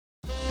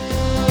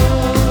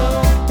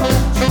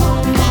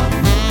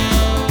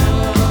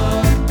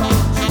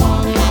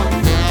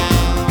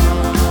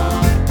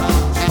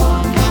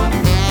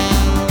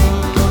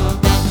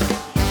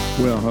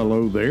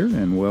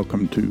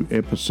welcome to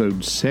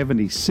episode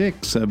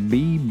 76 of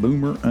Be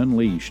Boomer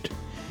Unleashed.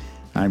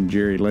 I'm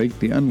Jerry Lake,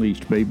 the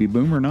Unleashed Baby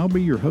Boomer, and I'll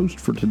be your host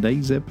for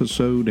today's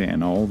episode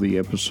and all the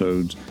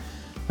episodes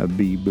of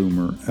Be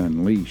Boomer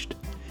Unleashed.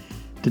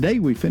 Today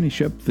we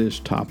finish up this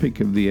topic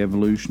of the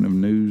evolution of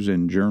news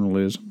and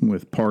journalism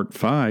with part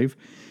 5,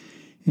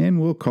 and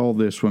we'll call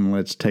this one,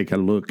 Let's Take a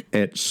Look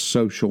at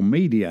Social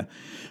Media.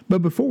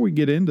 But before we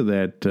get into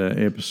that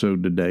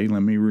episode today,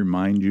 let me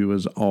remind you,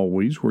 as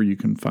always, where you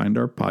can find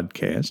our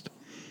podcast.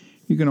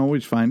 You can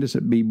always find us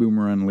at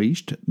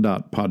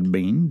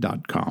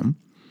beboomerunleashed.podbean.com.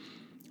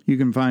 You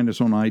can find us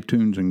on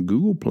iTunes and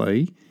Google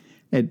Play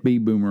at Be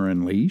Boomer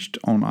Unleashed,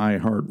 on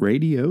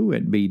iHeartRadio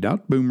at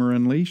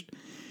b.boomerunleashed,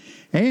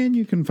 and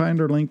you can find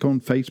our link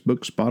on Facebook,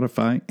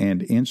 Spotify,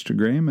 and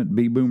Instagram at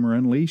Be Boomer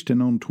Unleashed,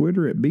 and on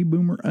Twitter at Be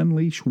Boomer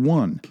Unleashed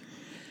 1.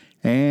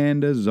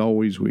 And as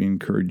always, we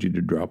encourage you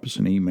to drop us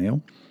an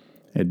email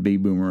at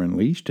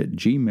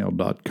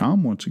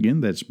beboomerunleashed@gmail.com. Once again,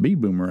 that's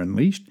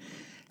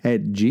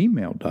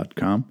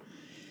beboomerunleashed@gmail.com.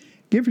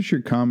 Give us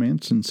your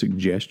comments and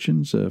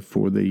suggestions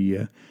for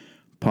the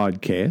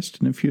podcast.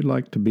 And if you'd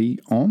like to be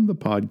on the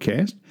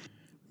podcast,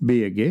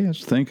 be a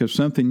guest, think of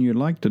something you'd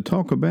like to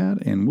talk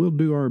about, and we'll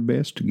do our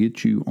best to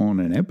get you on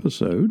an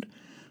episode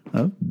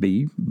of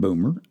Be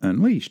Boomer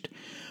Unleashed.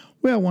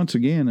 Well, once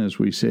again, as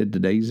we said,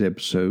 today's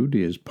episode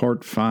is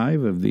part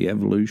 5 of the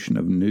evolution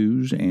of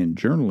news and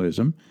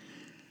journalism.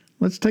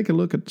 Let's take a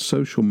look at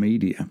social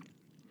media.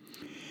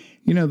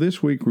 You know,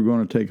 this week we're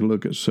going to take a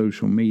look at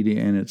social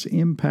media and its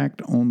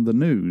impact on the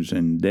news,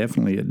 and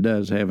definitely it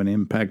does have an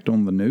impact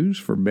on the news,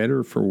 for better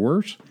or for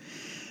worse.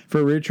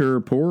 For richer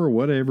or poorer,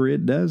 whatever,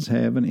 it does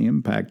have an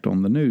impact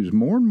on the news.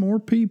 More and more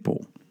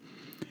people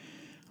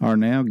are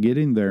now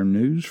getting their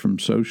news from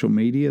social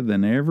media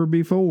than ever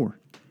before.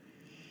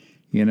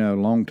 You know,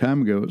 a long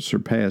time ago, it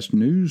surpassed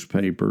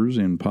newspapers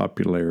in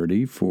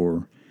popularity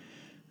for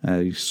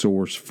a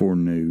source for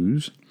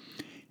news,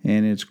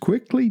 and it's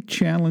quickly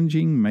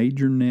challenging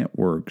major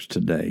networks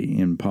today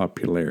in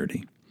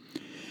popularity.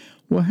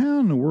 Well,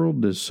 how in the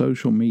world does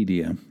social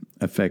media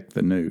affect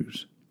the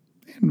news?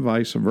 And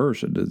vice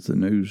versa, does the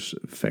news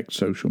affect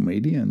social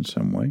media in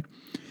some way?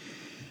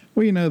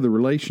 Well, you know, the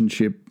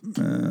relationship,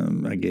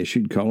 I guess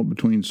you'd call it,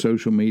 between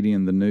social media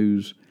and the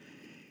news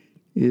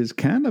is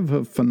kind of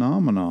a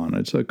phenomenon.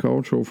 It's a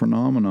cultural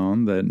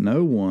phenomenon that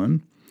no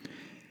one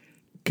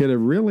could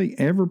have really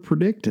ever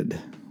predicted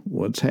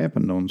what's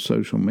happened on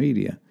social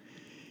media.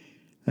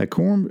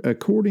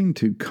 According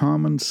to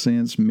Common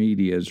Sense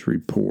Media's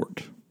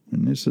report,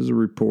 and this is a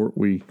report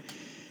we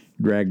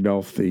dragged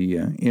off the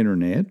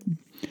internet,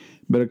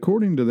 but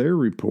according to their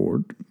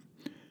report,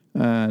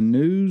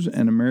 News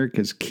and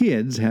America's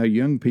Kids, How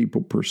Young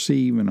People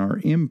Perceive and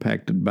Are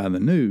Impacted by the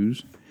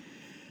News,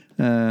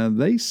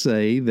 they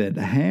say that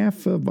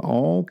half of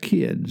all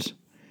kids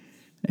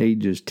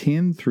ages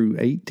 10 through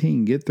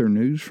 18 get their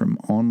news from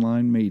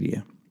online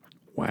media.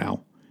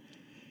 Wow.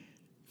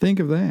 Think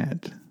of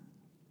that.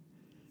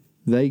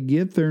 They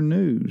get their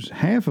news.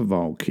 Half of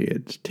all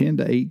kids, 10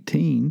 to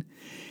 18,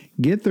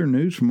 get their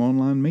news from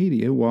online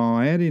media, while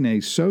adding a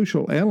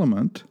social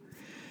element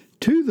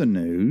to the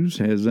news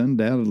has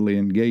undoubtedly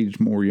engaged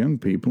more young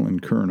people in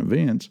current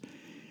events.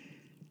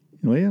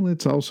 Well,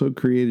 it's also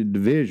created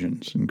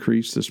divisions,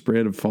 increased the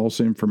spread of false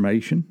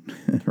information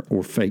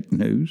or fake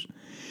news,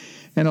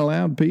 and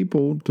allowed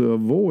people to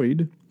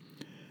avoid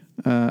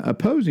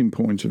opposing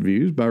points of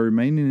views by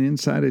remaining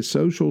inside a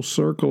social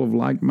circle of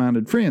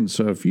like-minded friends.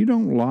 So if you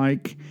don't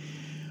like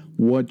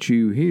what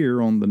you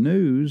hear on the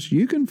news,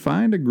 you can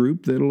find a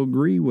group that'll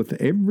agree with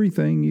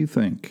everything you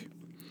think.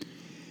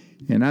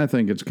 And I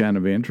think it's kind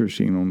of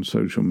interesting on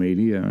social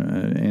media.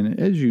 And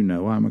as you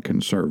know, I'm a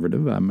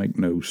conservative. I make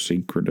no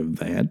secret of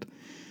that.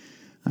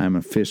 I'm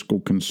a fiscal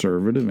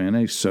conservative and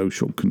a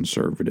social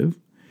conservative.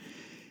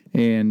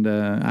 And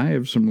I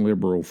have some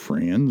liberal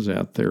friends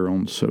out there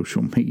on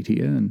social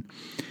media. And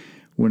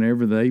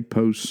whenever they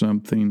post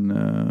something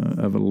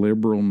of a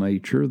liberal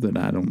nature that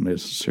I don't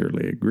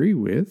necessarily agree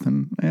with,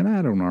 and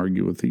I don't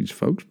argue with these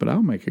folks, but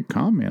I'll make a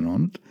comment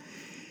on it.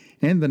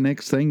 And the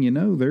next thing you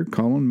know, they're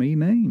calling me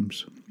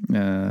names.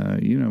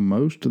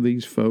 Most of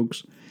these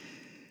folks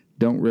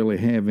don't really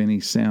have any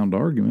sound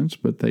arguments,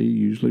 but they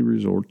usually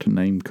resort to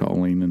name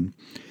calling and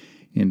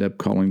end up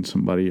calling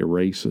somebody a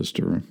racist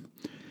or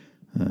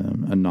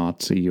a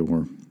Nazi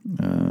or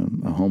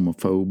a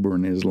homophobe or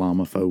an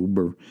Islamophobe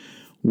or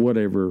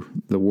whatever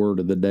the word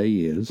of the day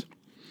is.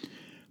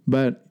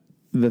 But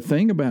the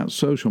thing about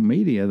social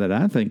media that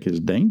I think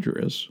is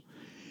dangerous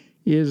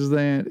is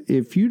that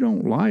if you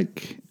don't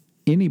like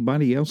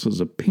anybody else's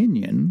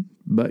opinion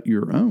but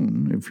your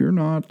own, if you're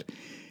not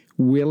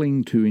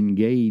willing to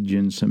engage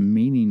in some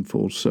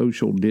meaningful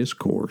social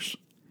discourse,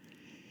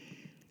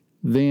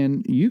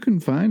 then you can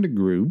find a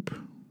group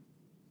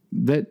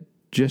that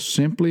just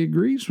simply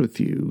agrees with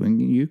you.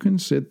 And you can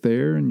sit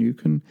there and you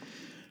can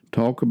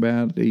talk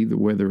about either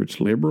whether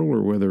it's liberal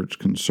or whether it's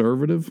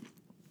conservative,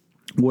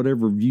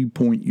 whatever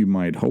viewpoint you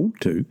might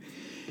hold to.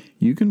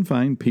 You can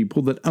find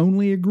people that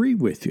only agree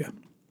with you.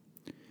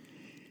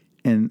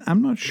 And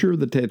I'm not sure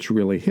that that's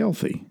really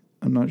healthy.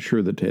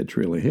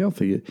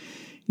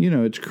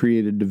 It's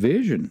created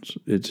divisions.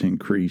 It's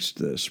increased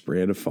the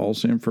spread of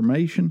false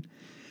information.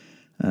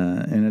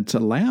 And it's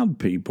allowed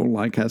people,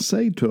 like I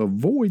say, to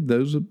avoid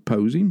those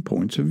opposing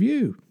points of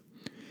view.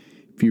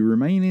 If you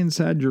remain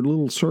inside your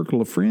little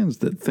circle of friends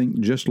that think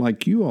just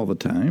like you all the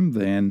time,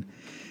 then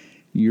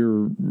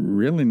you're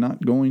really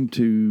not going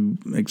to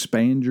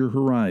expand your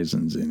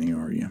horizons any,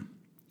 are you?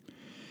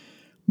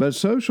 But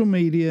social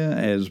media,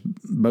 as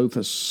both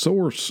a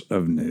source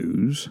of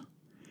news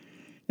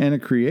and a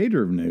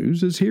creator of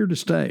news, is here to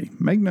stay.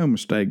 Make no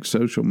mistake,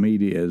 social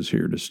media is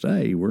here to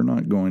stay. We're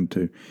not going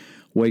to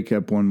wake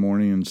up one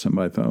morning and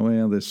somebody thought,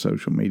 well, this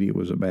social media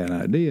was a bad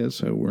idea,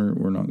 so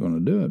we're not going to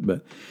do it.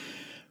 But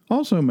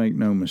also make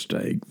no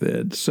mistake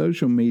that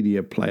social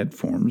media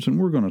platforms, and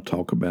we're going to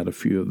talk about a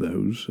few of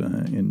those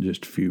in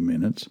just a few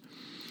minutes,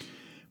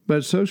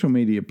 but social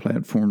media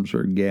platforms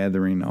are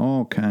gathering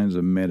all kinds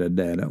of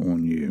metadata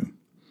on you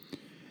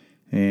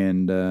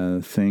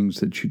and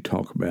things that you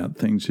talk about,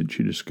 things that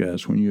you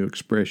discuss when you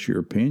express your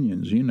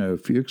opinions.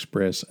 If you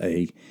express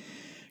a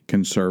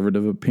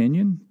conservative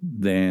opinion,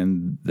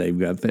 then they've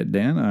got that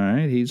down. All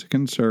right, he's a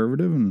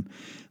conservative, and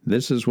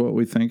this is what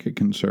we think of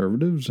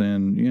conservatives,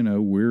 and,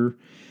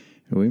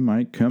 we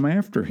might come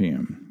after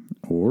him.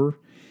 Or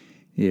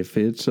if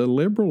it's a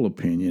liberal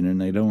opinion and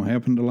they don't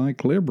happen to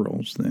like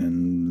liberals,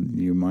 then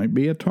you might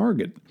be a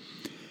target.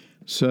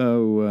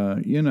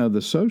 So,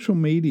 the social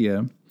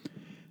media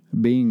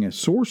being a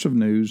source of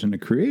news and a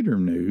creator of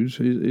news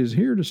is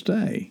here to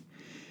stay.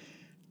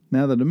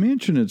 Now, the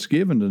dimension it's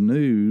given to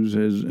news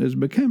has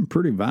become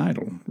pretty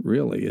vital,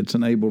 really. It's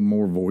enabled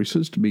more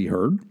voices to be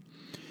heard,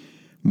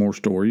 more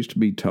stories to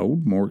be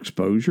told, more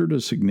exposure to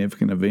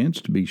significant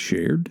events to be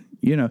shared.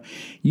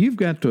 You've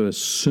got to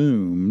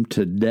assume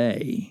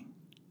today,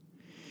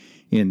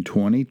 in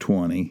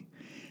 2020,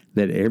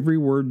 that every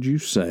word you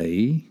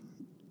say,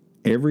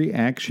 every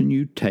action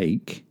you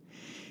take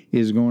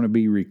is going to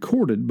be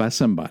recorded by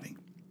somebody.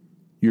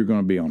 You're going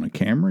to be on a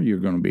camera. You're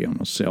going to be on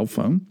a cell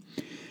phone.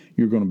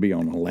 You're going to be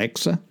on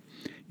Alexa.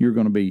 You're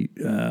going to be,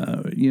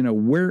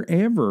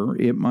 wherever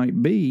it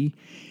might be,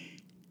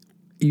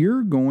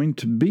 you're going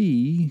to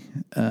be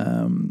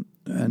known,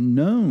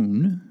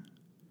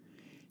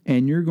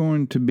 and you're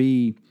going to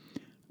be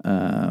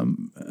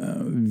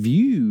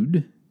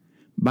viewed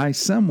by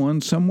someone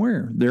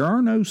somewhere. There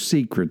are no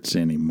secrets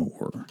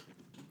anymore.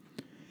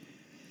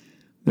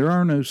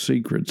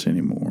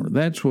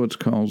 That's what's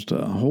caused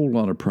a whole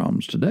lot of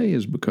problems today,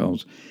 is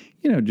because,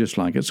 just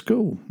like at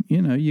school,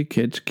 you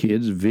catch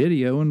kids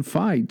videoing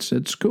fights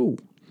at school.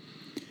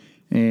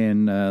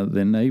 And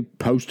then they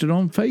post it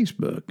on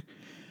Facebook.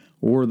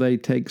 Or they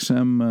take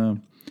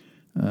some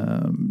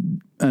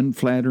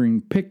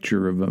unflattering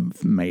picture of a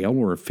male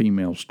or a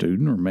female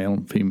student, or male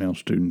and female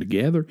student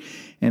together,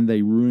 and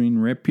they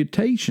ruin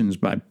reputations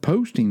by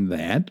posting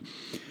that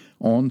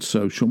on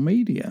social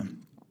media.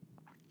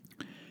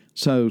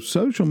 So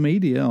social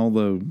media,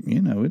 although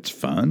it's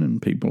fun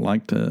and people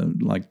like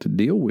to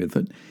deal with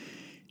it,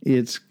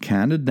 it's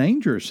kind of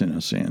dangerous in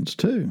a sense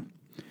too.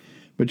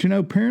 But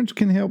parents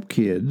can help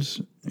kids,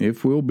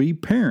 if we'll be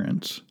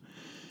parents,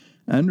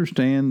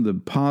 understand the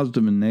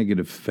positive and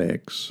negative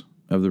effects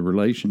of the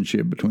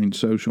relationship between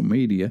social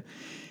media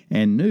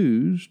and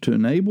news to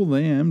enable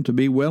them to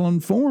be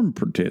well-informed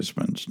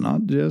participants,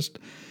 not just,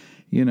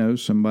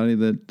 somebody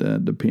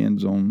that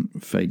depends on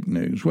fake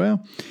news.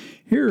 Well,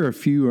 here are a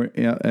few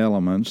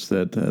elements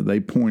that they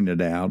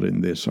pointed out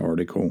in this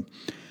article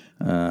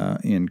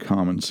in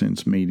Common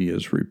Sense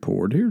Media's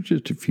report. Here's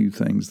just a few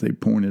things they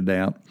pointed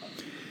out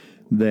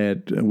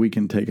that we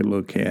can take a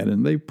look at,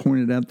 and they've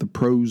pointed out the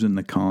pros and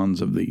the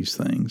cons of these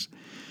things.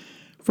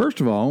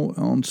 First of all,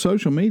 on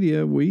social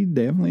media, we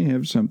definitely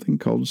have something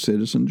called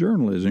citizen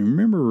journalism.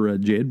 Remember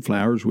Jed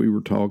Flowers, we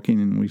were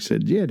talking, and we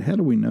said, Jed, how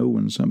do we know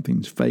when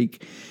something's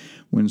fake,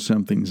 when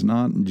something's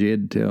not? And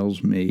Jed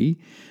tells me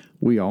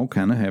we all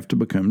kind of have to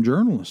become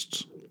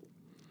journalists.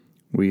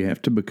 We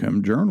have to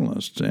become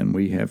journalists, and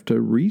we have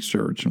to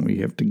research, and we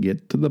have to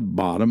get to the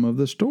bottom of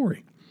the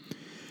story.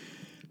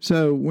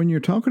 So when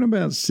you're talking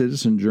about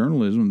citizen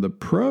journalism, the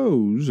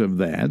pros of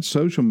that,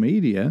 social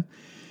media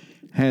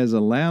has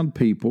allowed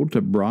people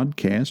to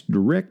broadcast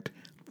direct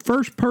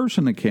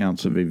first-person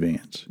accounts of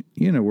events.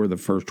 We're the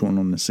first one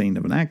on the scene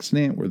of an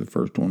accident. We're the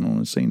first one on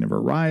the scene of a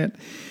riot.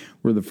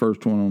 We're the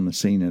first one on the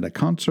scene at a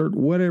concert,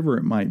 whatever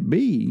it might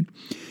be.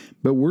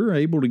 But we're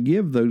able to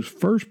give those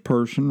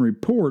first-person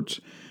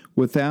reports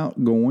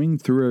without going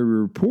through a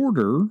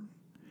reporter,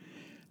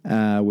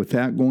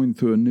 without going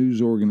through a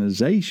news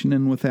organization,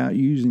 and without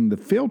using the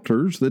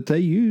filters that they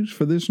use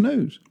for this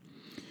news.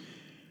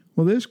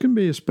 Well, this can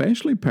be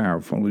especially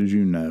powerful, as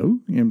you know,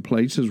 in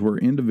places where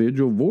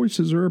individual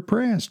voices are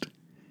oppressed,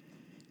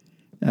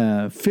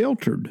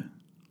 filtered,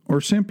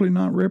 or simply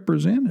not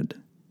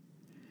represented.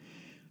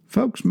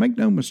 Folks, make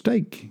no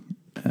mistake,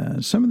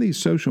 some of these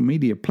social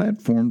media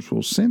platforms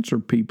will censor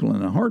people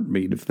in a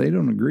heartbeat if they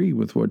don't agree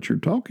with what you're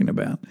talking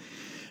about.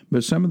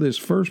 But some of this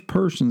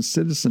first-person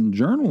citizen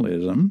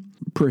journalism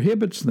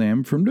prohibits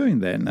them from doing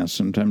that. Now,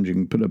 sometimes you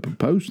can put up a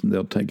post and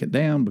they'll take it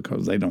down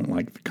because they don't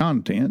like the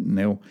content, and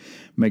they'll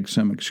make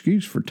some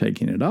excuse for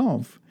taking it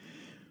off.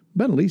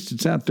 But at least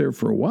it's out there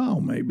for a while,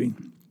 maybe.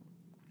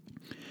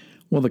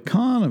 Well, the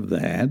con of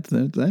that's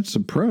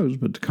the pros,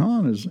 but the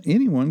con is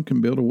anyone can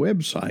build a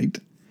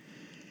website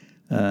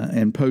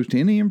and post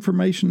any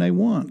information they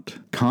want.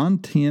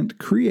 Content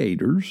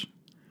creators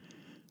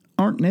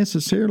aren't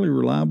necessarily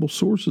reliable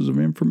sources of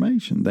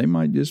information. They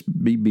might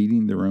just be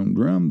beating their own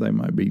drum. They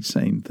might be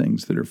saying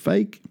things that are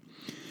fake.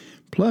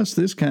 Plus,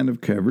 this kind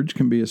of coverage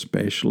can be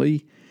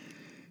especially,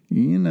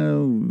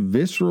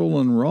 visceral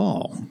and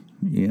raw.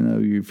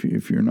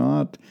 If you're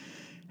not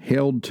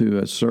held to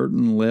a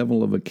certain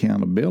level of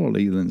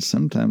accountability, then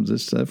sometimes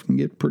this stuff can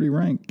get pretty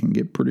rank, can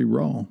get pretty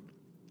raw.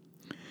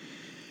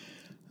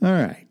 All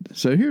right,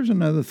 so here's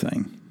another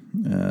thing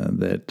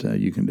that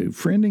you can do.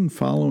 Friending,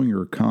 following,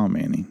 or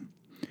commenting.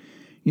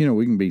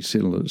 We can be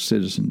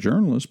citizen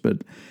journalists,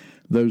 but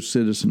those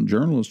citizen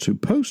journalists who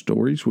post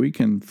stories, we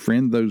can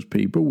friend those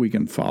people, we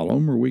can follow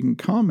them, or we can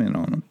comment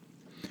on them.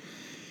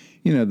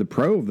 The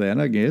pro of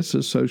that, I guess,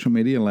 is social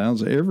media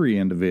allows every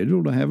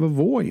individual to have a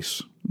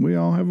voice. We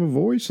all have a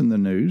voice in the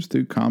news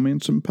through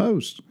comments and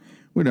posts.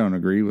 We don't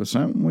agree with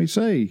something, we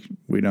say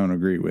we don't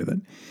agree with it.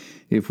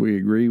 If we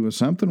agree with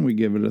something, we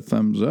give it a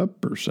thumbs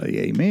up or say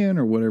amen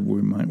or whatever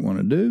we might want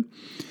to do.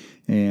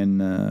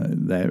 And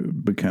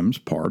that becomes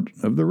part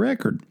of the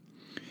record.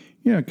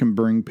 It can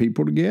bring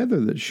people together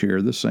that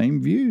share the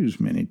same views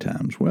many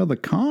times. Well,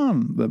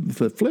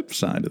 the flip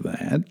side of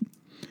that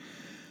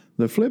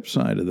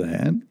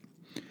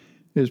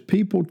is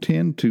people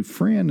tend to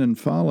friend and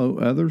follow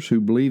others who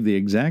believe the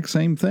exact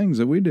same things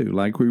that we do,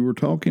 like we were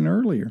talking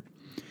earlier,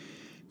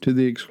 to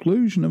the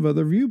exclusion of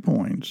other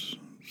viewpoints.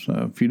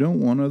 So if you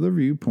don't want other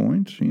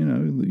viewpoints,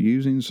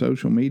 using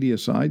social media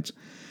sites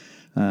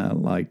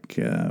like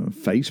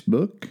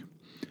Facebook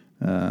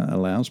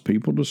allows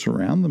people to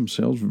surround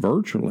themselves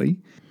virtually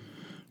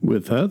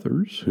with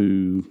others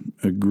who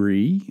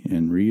agree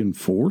and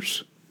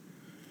reinforce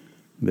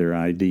their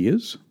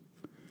ideas,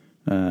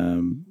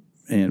 and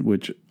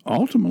which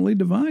ultimately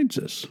divides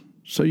us.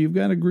 So you've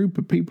got a group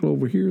of people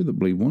over here that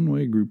believe one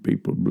way, a group of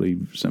people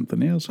believe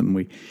something else, and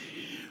we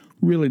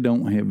really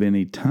don't have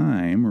any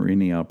time or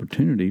any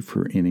opportunity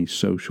for any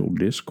social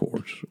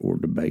discourse or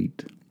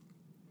debate.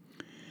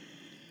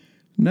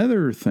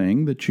 Another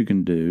thing that you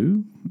can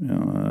do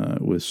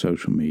with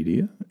social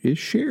media is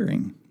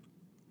sharing.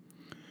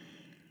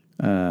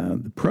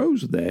 The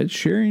pros of that,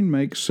 sharing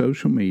makes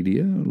social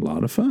media a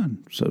lot of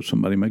fun. So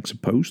somebody makes a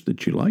post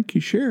that you like,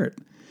 you share it.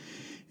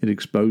 It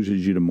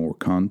exposes you to more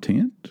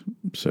content,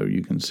 so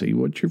you can see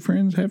what your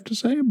friends have to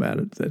say about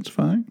it. That's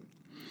fine.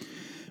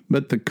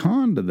 But the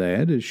con to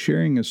that is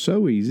sharing is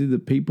so easy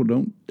that people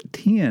don't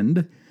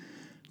tend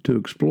to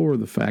explore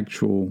the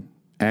factual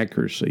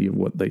accuracy of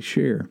what they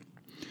share.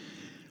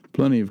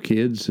 Plenty of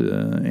kids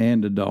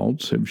and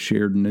adults have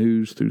shared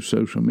news through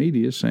social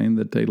media saying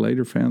that they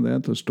later found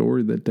out the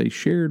story that they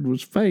shared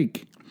was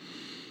fake.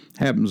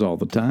 Happens all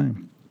the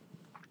time.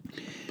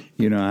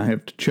 I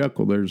have to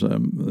chuckle. There's a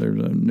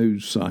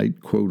news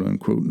site,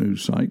 quote-unquote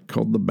news site,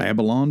 called the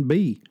Babylon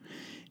Bee.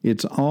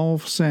 It's all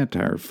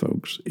satire,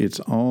 folks. It's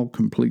all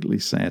completely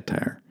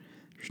satire.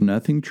 There's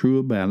nothing true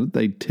about it.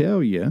 They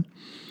tell you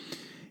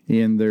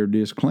in their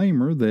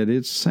disclaimer that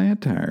it's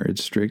satire.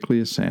 It's strictly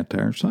a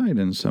satire site,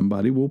 and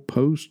somebody will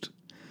post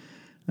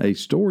a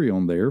story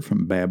on there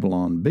from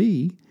Babylon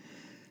Bee.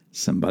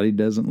 Somebody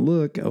doesn't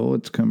look,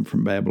 it's come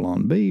from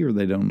Babylon Bee, or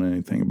they don't know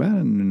anything about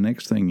it, and the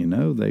next thing you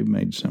know, they've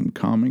made some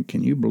comment.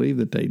 Can you believe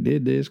that they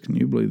did this? Can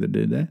you believe they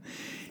did that?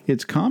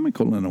 It's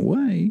comical in a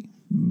way,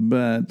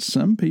 but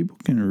some people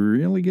can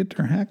really get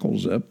their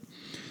hackles up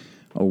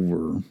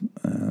over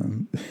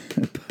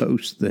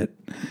posts that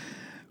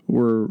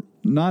were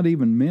not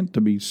even meant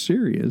to be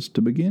serious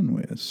to begin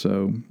with.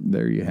 So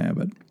there you have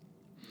it.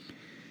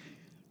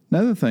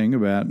 Another thing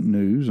about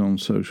news on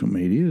social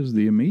media is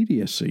the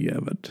immediacy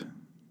of it.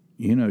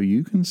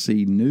 You can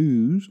see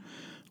news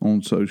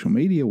on social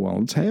media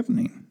while it's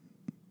happening.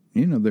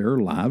 There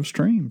are live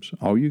streams.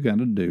 All you got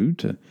to do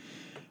to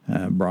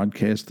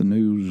broadcast the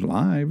news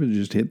live is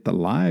just hit the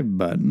live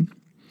button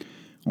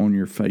on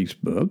your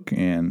Facebook,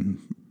 and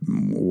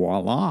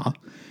voila,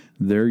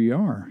 there you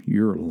are.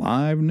 You're a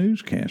live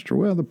newscaster.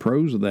 Well, the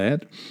pros of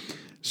that,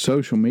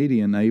 social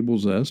media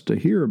enables us to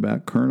hear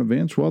about current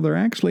events while they're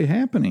actually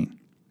happening.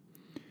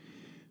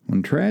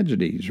 When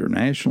tragedies or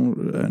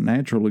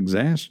natural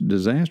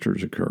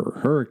disasters occur,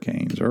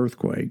 hurricanes,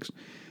 earthquakes,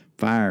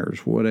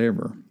 fires,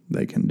 whatever,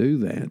 they can do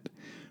that.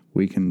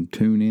 We can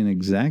tune in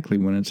exactly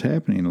when it's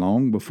happening,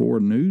 long before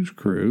a news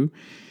crew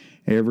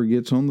ever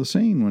gets on the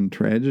scene. When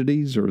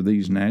tragedies or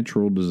these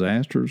natural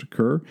disasters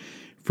occur,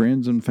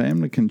 friends and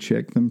family can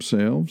check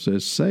themselves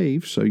as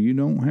safe so you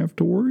don't have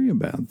to worry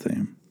about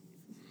them.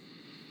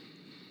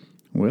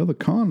 Well, the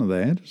con of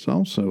that is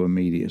also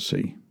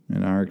immediacy.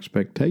 And our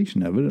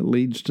expectation of it, it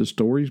leads to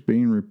stories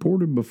being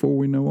reported before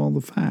we know all the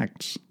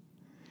facts.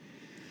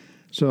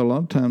 So a lot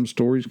of times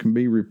stories can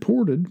be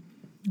reported,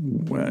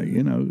 well,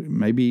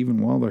 maybe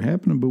even while they're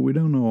happening, but we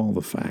don't know all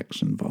the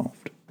facts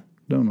involved.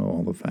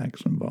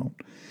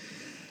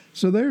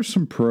 So there's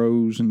some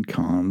pros and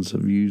cons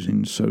of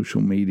using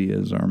social media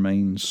as our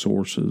main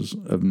sources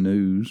of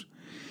news.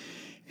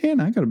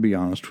 And I got to be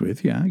honest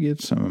with you, I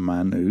get some of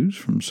my news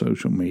from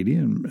social media.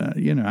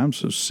 And, I'm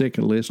so sick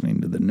of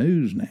listening to the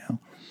news now.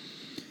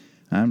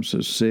 I'm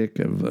so sick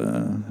of,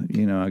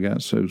 I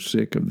got so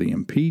sick of the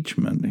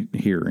impeachment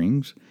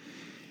hearings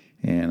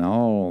and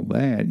all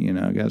that.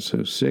 I got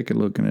so sick of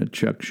looking at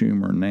Chuck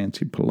Schumer and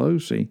Nancy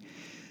Pelosi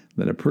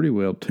that I pretty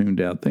well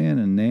tuned out then.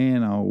 And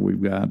then all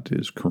we've got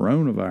is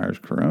coronavirus.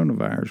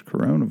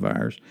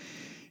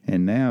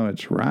 And now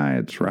it's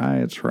riots.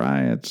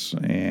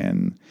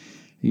 And,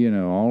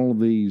 all of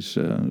these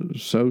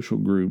social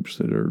groups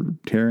that are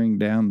tearing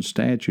down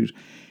statues.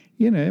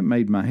 It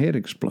made my head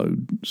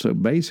explode. So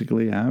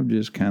basically, I've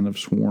just kind of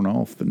sworn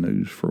off the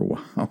news for a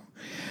while.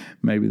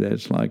 Maybe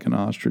that's like an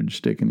ostrich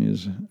sticking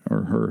his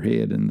or her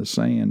head in the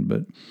sand.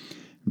 But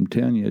I'm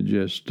telling you,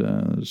 just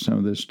some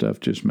of this stuff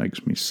just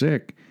makes me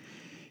sick.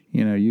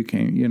 You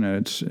can't,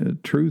 it's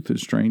truth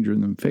is stranger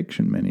than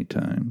fiction many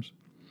times.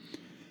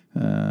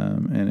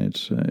 And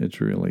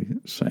it's really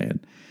sad.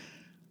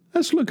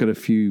 Let's look at a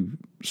few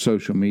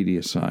social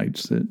media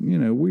sites that,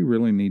 we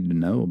really need to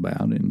know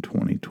about in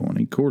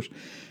 2020. Of course,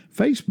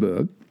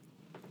 Facebook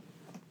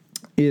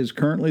is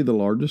currently the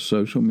largest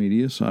social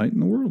media site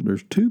in the world.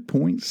 There's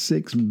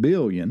 2.6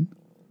 billion.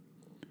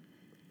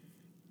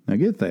 Now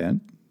get that,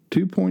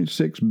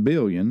 2.6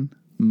 billion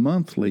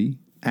monthly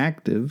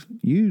active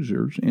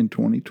users in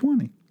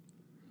 2020.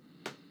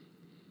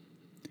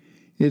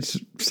 It's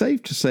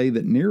safe to say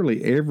that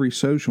nearly every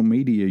social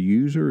media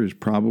user is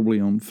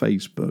probably on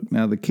Facebook.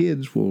 Now, the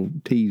kids will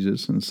tease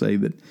us and say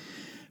that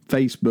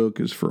Facebook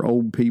is for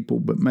old people,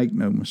 but make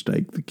no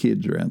mistake, the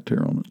kids are out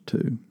there on it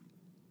too.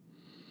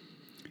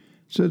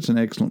 So it's an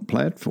excellent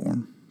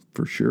platform,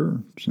 for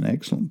sure. It's an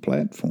excellent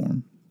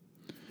platform.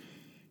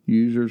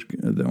 Users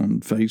on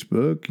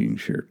Facebook, you can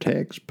share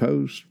text,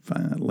 posts,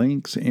 find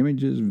links,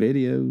 images,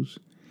 videos.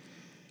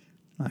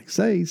 Like I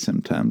say,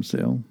 sometimes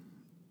they'll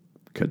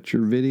cut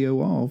your video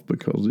off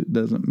because it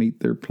doesn't meet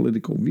their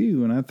political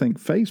view. And I think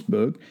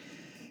Facebook,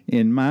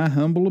 in my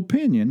humble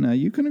opinion, now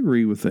you can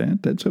agree with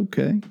that. That's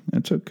okay.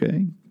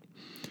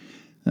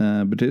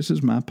 But this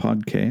is my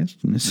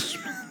podcast, and this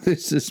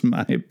is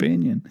my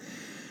opinion.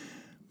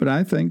 But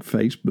I think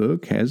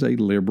Facebook has a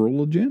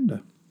liberal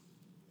agenda.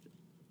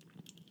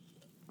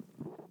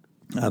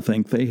 I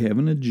think they have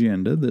an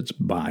agenda that's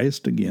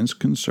biased against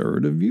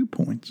conservative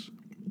viewpoints.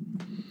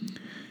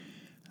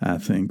 I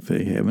think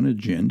they have an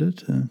agenda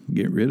to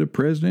get rid of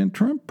President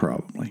Trump,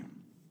 probably.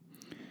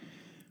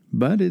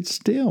 But I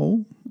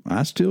still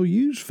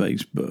use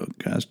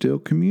Facebook. I still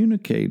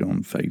communicate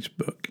on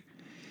Facebook.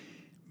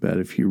 But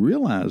if you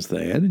realize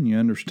that and you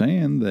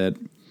understand that,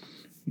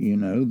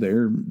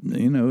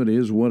 it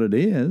is what it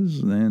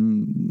is,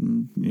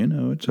 then,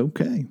 it's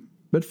okay.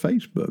 But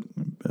Facebook,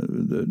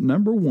 the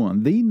number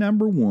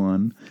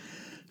one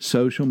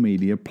social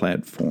media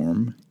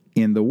platform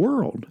in the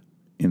world.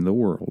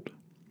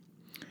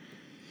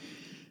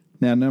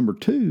 Now, number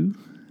two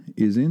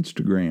is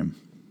Instagram.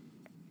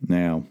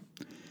 Now,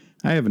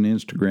 I have an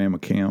Instagram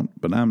account,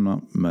 but I'm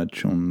not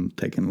much on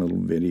taking little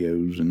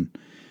videos and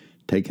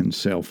taking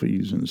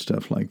selfies and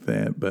stuff like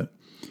that. But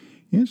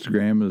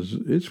Instagram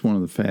it's one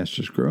of the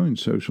fastest growing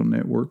social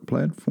network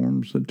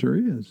platforms that there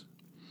is.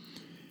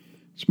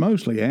 It's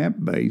mostly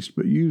app-based,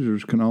 but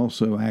users can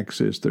also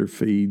access their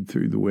feed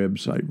through the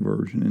website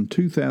version. In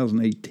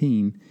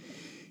 2018,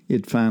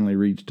 it finally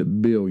reached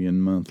 1 billion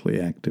monthly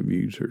active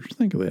users.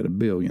 Think of that, 1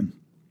 billion.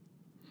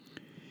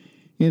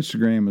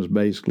 Instagram is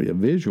basically a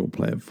visual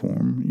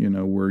platform,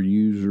 where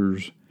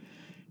users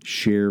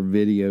share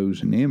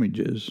videos and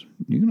images.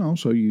 You can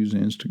also use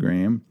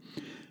Instagram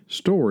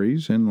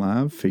stories and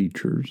live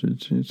features.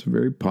 It's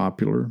very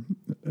popular,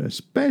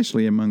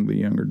 especially among the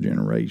younger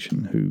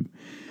generation who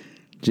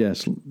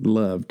just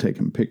love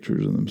taking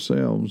pictures of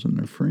themselves and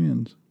their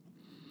friends.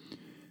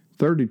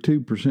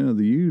 32% of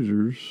the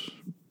users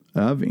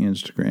of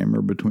Instagram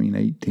are between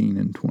 18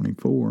 and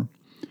 24,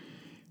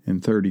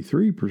 and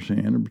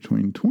 33% are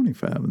between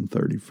 25 and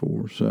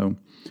 34. So,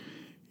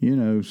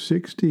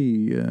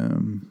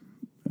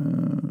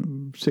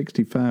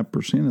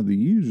 65% of the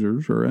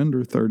users are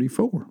under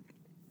 34.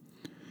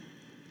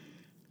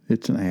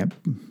 It's an app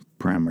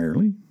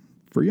primarily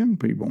for young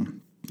people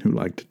who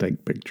like to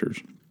take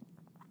pictures.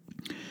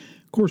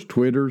 Of course,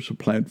 Twitter is a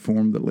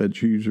platform that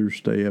lets users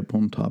stay up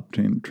on top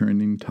 10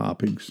 trending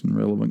topics and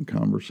relevant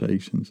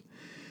conversations.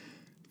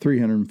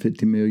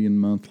 350 million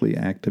monthly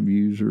active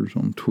users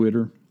on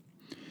Twitter.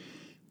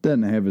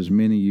 Doesn't have as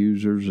many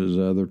users as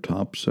other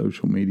top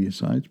social media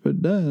sites,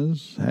 but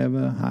does have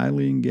a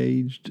highly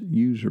engaged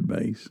user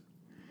base.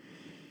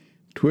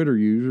 Twitter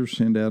users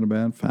send out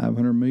about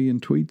 500 million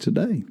tweets a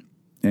day.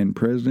 And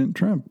President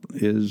Trump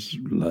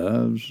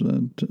loves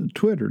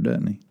Twitter,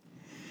 doesn't he?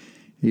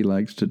 He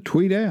likes to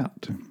tweet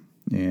out.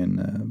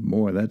 And,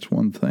 boy, that's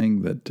one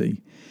thing that the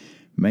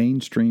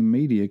mainstream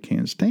media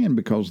can't stand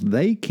because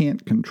they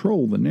can't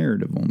control the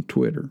narrative on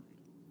Twitter.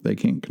 They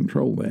can't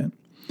control that.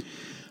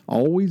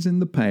 Always in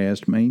the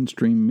past,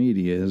 mainstream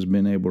media has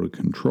been able to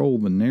control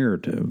the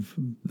narrative,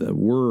 the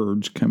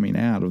words coming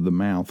out of the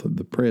mouth of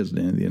the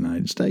President of the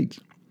United States.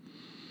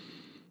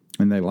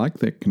 And they like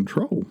that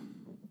control.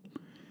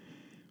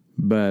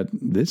 But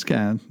this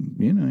guy,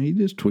 he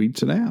just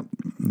tweets it out.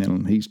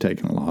 And he's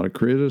taken a lot of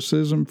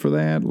criticism for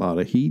that, a lot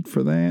of heat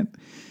for that.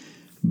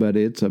 But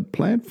it's a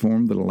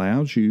platform that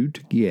allows you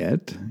to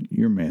get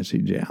your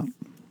message out.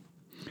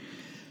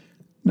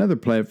 Another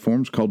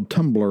platform is called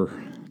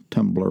Tumblr.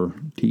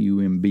 Tumblr,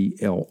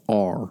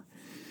 Tumblr.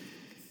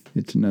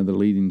 It's another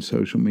leading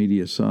social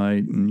media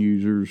site, and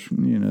users,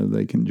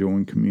 they can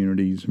join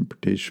communities and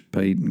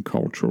participate in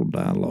cultural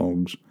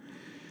dialogues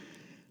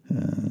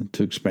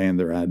to expand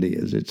their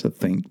ideas. It's a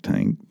think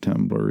tank.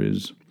 Tumblr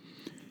is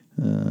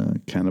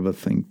kind of a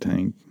think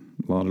tank.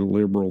 A lot of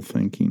liberal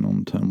thinking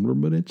on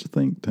Tumblr, but it's a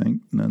think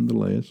tank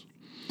nonetheless.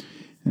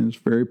 And it's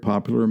very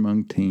popular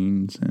among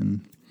teens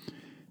and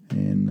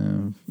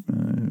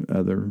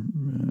other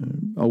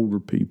older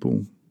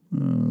people,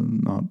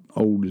 not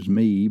old as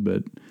me,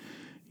 but,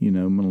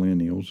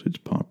 millennials. It's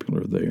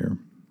popular there.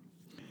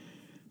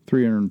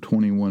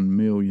 321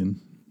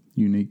 million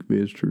unique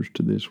visitors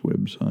to this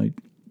website.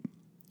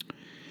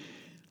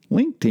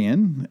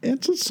 LinkedIn,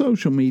 it's a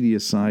social media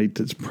site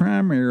that's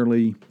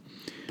primarily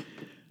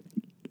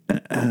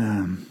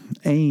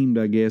aimed,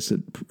 I guess, at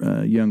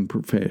young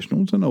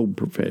professionals and old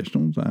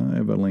professionals. I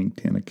have a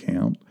LinkedIn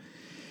account.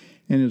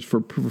 And it's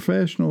for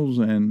professionals,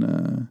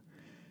 and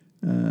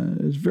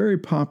it's very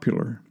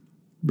popular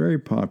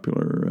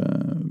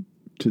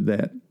to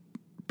that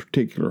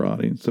particular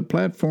audience. The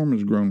platform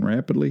has grown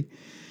rapidly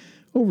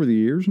over the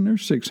years, and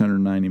there's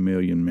 690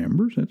 million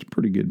members. That's a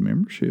pretty good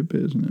membership,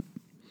 isn't it?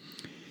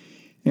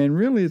 And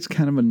really, it's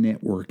kind of a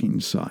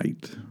networking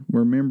site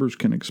where members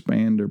can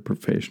expand their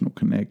professional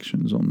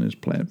connections on this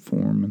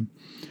platform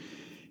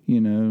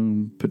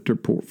and, put their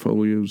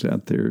portfolios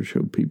out there,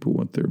 show people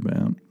what they're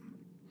about.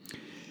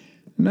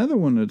 Another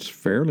one that's a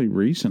fairly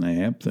recent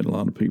app that a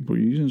lot of people are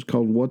using is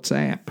called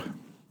WhatsApp.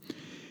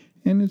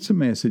 And it's a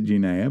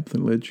messaging app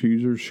that lets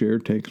users share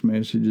text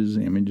messages,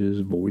 images,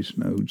 voice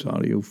notes,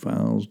 audio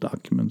files,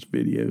 documents,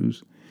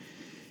 videos.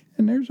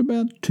 And there's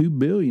about 2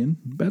 billion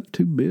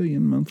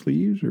monthly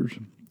users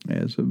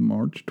as of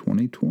March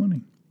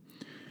 2020.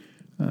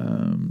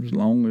 As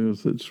long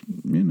as it's,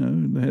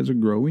 it has a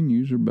growing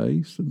user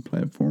base, the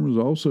platform has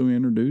also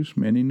introduced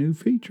many new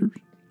features.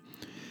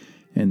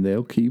 And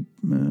they'll keep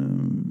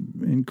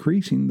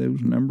increasing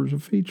those numbers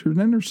of features. And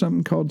then there's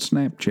something called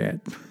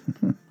Snapchat.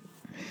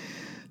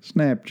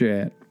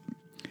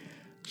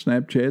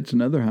 Snapchat's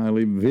another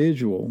highly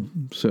visual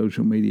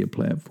social media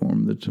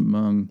platform that's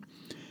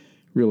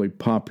really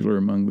popular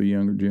among the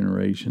younger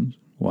generations.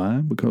 Why?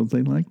 Because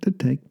they like to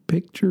take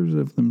pictures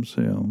of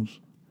themselves.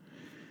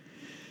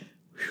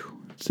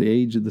 Whew. It's the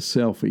age of the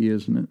selfie,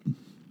 isn't it?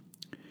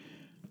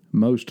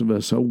 Most of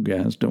us old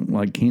guys don't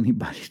like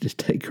anybody to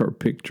take our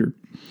picture.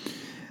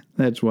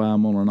 That's why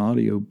I'm on an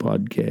audio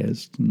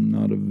podcast,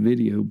 not a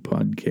video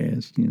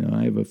podcast.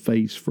 I have a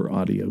face for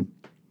audio.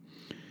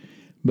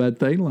 But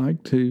they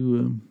like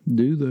to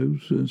do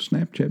those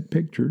Snapchat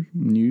pictures.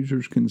 And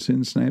users can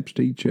send snaps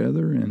to each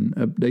other and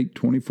update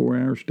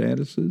 24-hour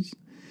statuses.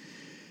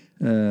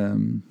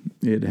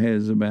 It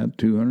has about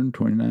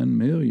 229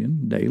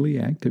 million daily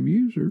active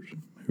users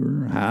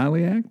who are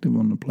highly active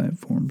on the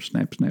platform.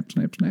 Snap, snap,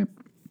 snap, snap.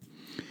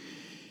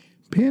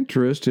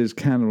 Pinterest is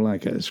kind of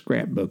like a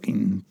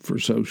scrapbooking for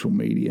social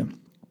media.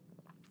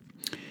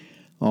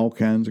 All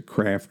kinds of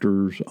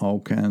crafters, all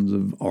kinds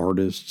of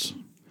artists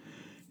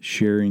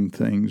sharing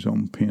things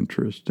on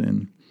Pinterest.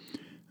 And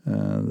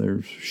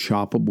there's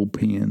shoppable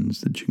pins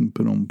that you can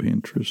put on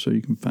Pinterest so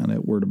you can find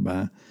out where to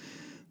buy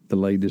the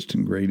latest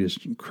and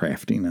greatest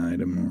crafting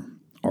item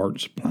or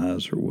art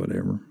supplies or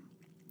whatever.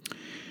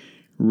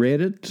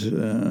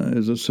 Reddit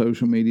is a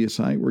social media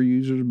site where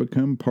users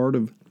become part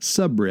of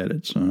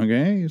subreddits,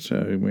 okay?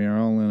 So we are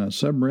all in a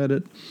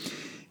subreddit,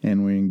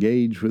 and we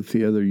engage with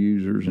the other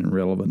users in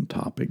relevant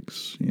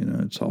topics.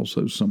 It's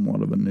also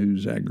somewhat of a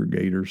news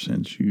aggregator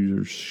since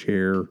users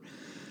share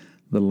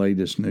the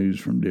latest news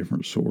from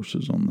different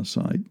sources on the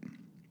site.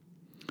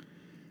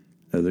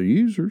 Other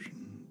users,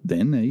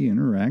 then they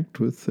interact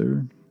with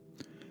their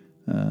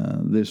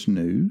this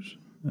news,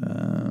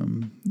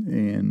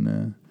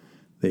 and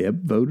they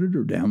upvoted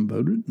or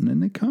downvoted, and then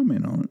they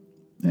comment on it.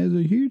 It has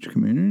a huge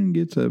community and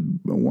gets a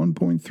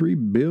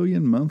 1.3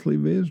 billion monthly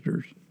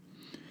visitors.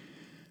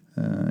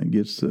 It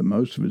gets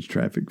most of its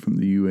traffic from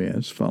the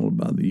U.S., followed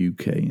by the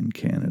U.K. and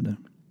Canada.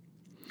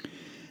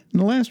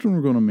 And the last one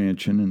we're going to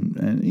mention,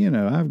 and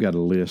I've got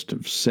a list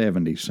of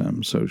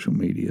 70-some social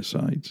media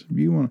sites. If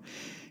you want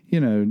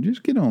to,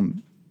 just get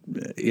on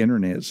the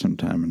internet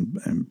sometime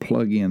and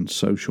plug in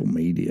social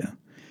media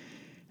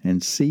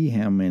and see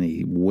how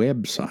many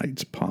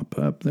websites pop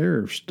up.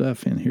 There's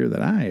stuff in here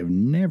that I have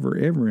never,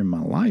 ever in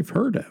my life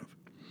heard of.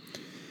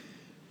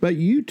 But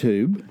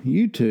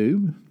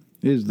YouTube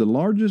is the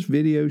largest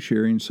video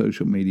sharing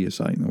social media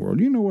site in the world.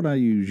 You know what I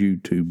use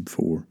YouTube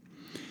for?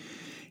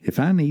 If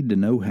I need to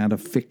know how to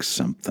fix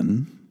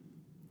something,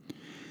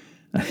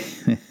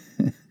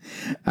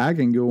 I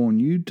can go on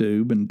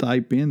YouTube and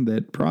type in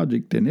that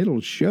project, and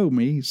it'll show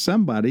me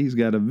somebody's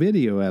got a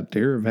video out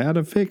there of how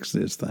to fix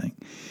this thing.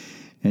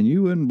 And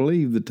you wouldn't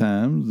believe the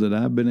times that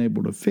I've been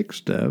able to fix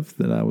stuff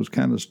that I was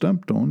kind of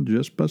stumped on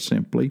just by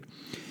simply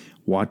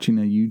watching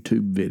a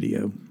YouTube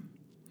video.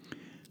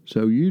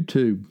 So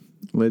YouTube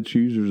lets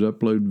users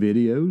upload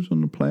videos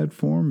on the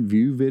platform,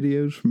 view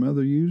videos from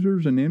other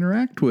users, and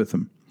interact with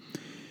them.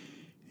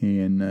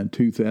 In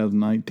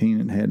 2019,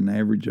 it had an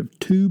average of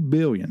 2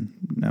 billion.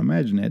 Now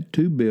imagine that,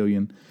 2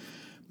 billion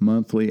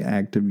monthly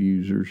active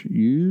users.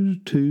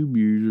 YouTube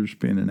users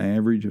spend an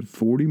average of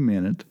 40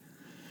 minutes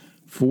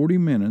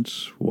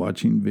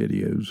watching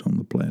videos on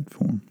the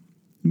platform.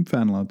 You can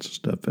find lots of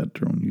stuff out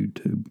there on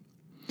YouTube.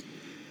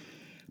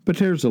 But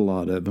there's a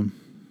lot of them.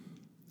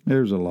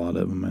 There's a lot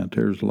of them out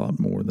there. There's a lot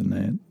more than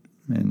that.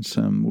 And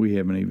some we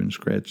haven't even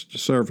scratched the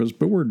surface,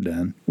 but we're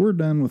done. We're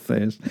done with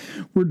this.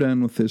 We're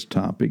done with this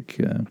topic.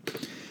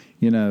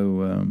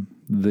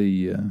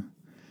 The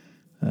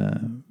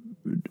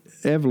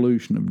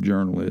evolution of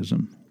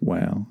journalism.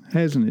 Wow.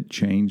 Hasn't it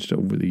changed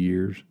over the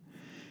years?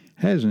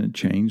 Hasn't it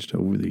changed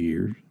over the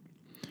years?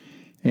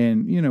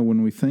 And,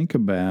 when we think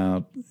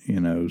about,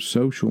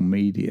 social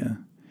media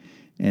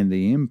and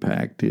the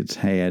impact it's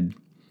had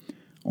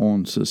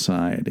on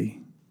society,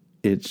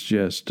 it's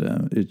just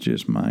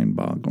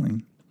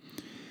mind-boggling.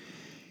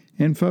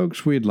 And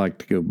folks, we'd like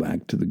to go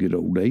back to the good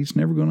old days.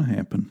 Never going to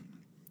happen.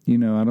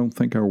 I don't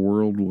think our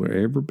world will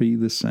ever be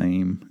the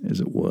same as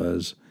it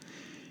was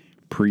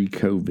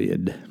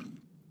pre-COVID.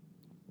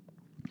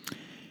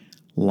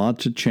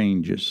 Lots of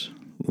changes.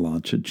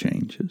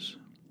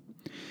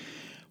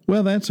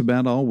 Well, that's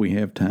about all we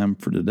have time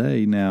for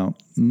today. Now,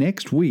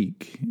 next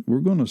week, we're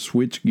going to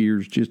switch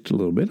gears just a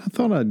little bit. I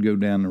thought I'd go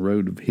down the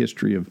road of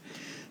history of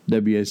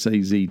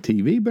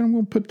WSAZ-TV, but I'm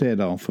going to put that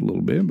off a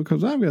little bit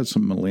because I've got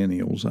some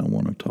millennials I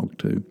want to talk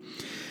to.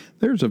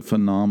 There's a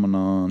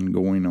phenomenon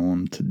going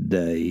on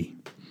today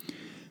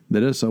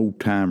that us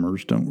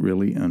old-timers don't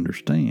really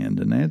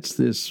understand, and that's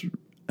this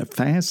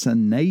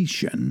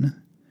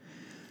fascination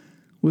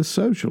with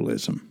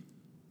socialism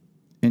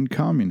and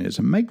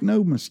communism. Make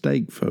no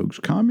mistake, folks,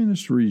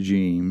 communist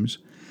regimes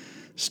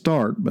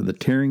start by the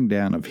tearing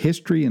down of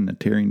history and the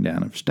tearing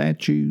down of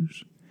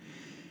statues,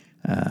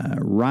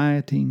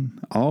 rioting,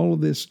 all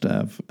of this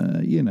stuff,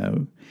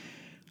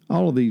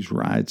 all of these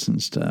riots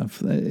and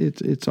stuff.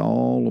 It's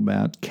all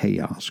about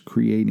chaos,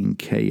 creating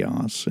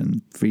chaos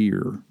and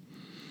fear.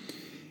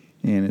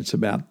 And it's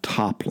about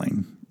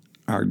toppling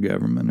our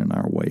government and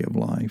our way of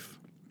life.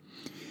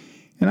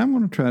 And I'm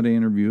going to try to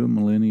interview a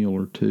millennial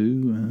or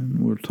two,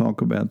 and we'll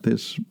talk about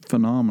this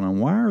phenomenon.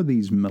 Why are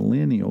these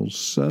millennials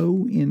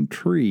so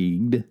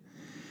intrigued?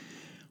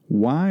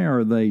 Why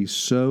are they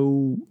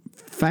so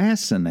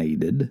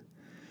fascinated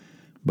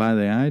by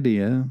the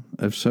idea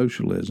of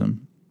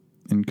socialism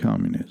and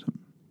communism?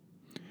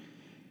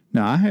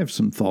 Now, I have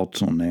some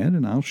thoughts on that,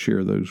 and I'll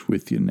share those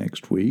with you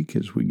next week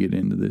as we get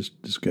into this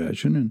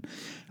discussion. And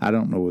I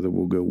don't know whether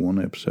we'll go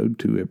 1 episode,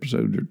 2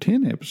 episodes, or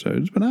 10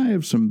 episodes, but I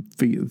have some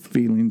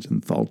feelings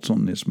and thoughts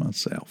on this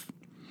myself.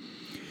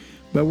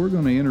 But we're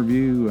going to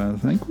interview, I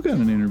think we've got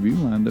an interview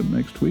lined up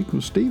next week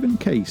with Stephen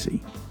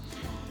Casey.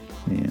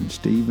 And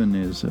Stephen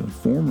is a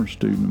former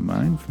student of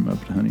mine from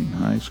up at Huntington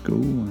High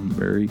School, and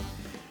very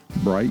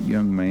bright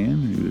young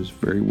man who is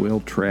very well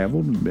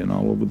traveled and been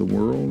all over the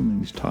world, and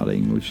he's taught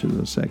English as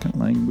a second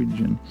language,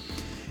 and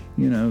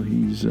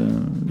he's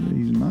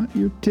not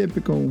your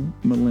typical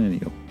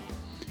millennial.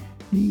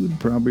 He would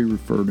probably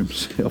refer to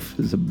himself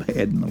as a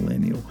bad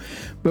millennial.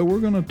 But we're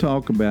going to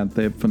talk about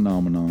that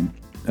phenomenon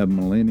of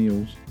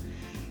millennials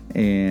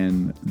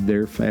and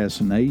their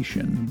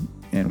fascination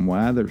and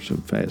why they're so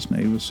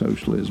fascinated with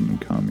socialism and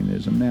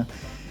communism. Now,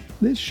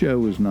 this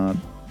show is not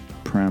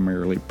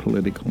primarily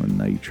political in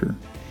nature,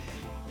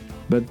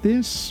 but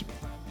this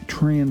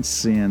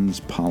transcends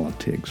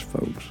politics,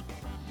 folks.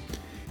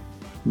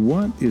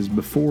 What is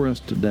before us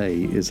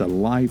today is a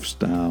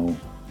lifestyle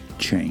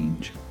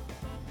change,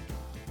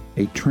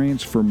 a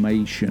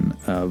transformation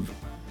of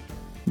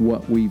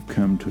what we've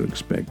come to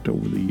expect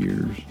over the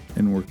years,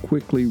 and we're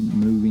quickly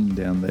moving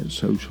down that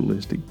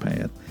socialistic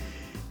path.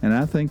 And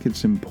I think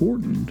it's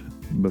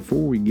important,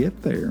 before we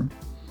get there,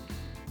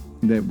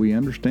 that we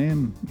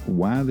understand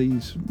why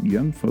these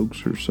young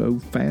folks are so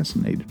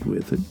fascinated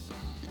with it.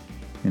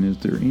 And is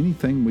there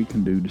anything we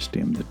can do to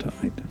stem the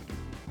tide?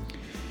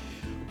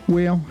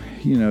 Well,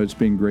 it's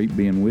been great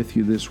being with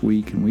you this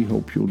week, and we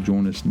hope you'll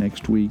join us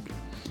next week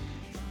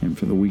and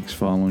for the weeks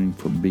following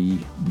for Be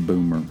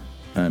Boomer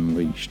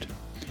Unleashed.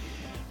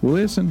 Well,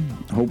 listen,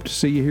 hope to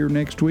see you here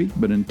next week,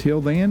 but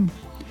until then,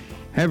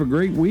 have a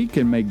great week,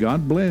 and may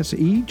God bless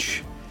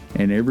each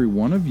and every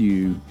one of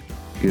you.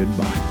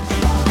 Goodbye.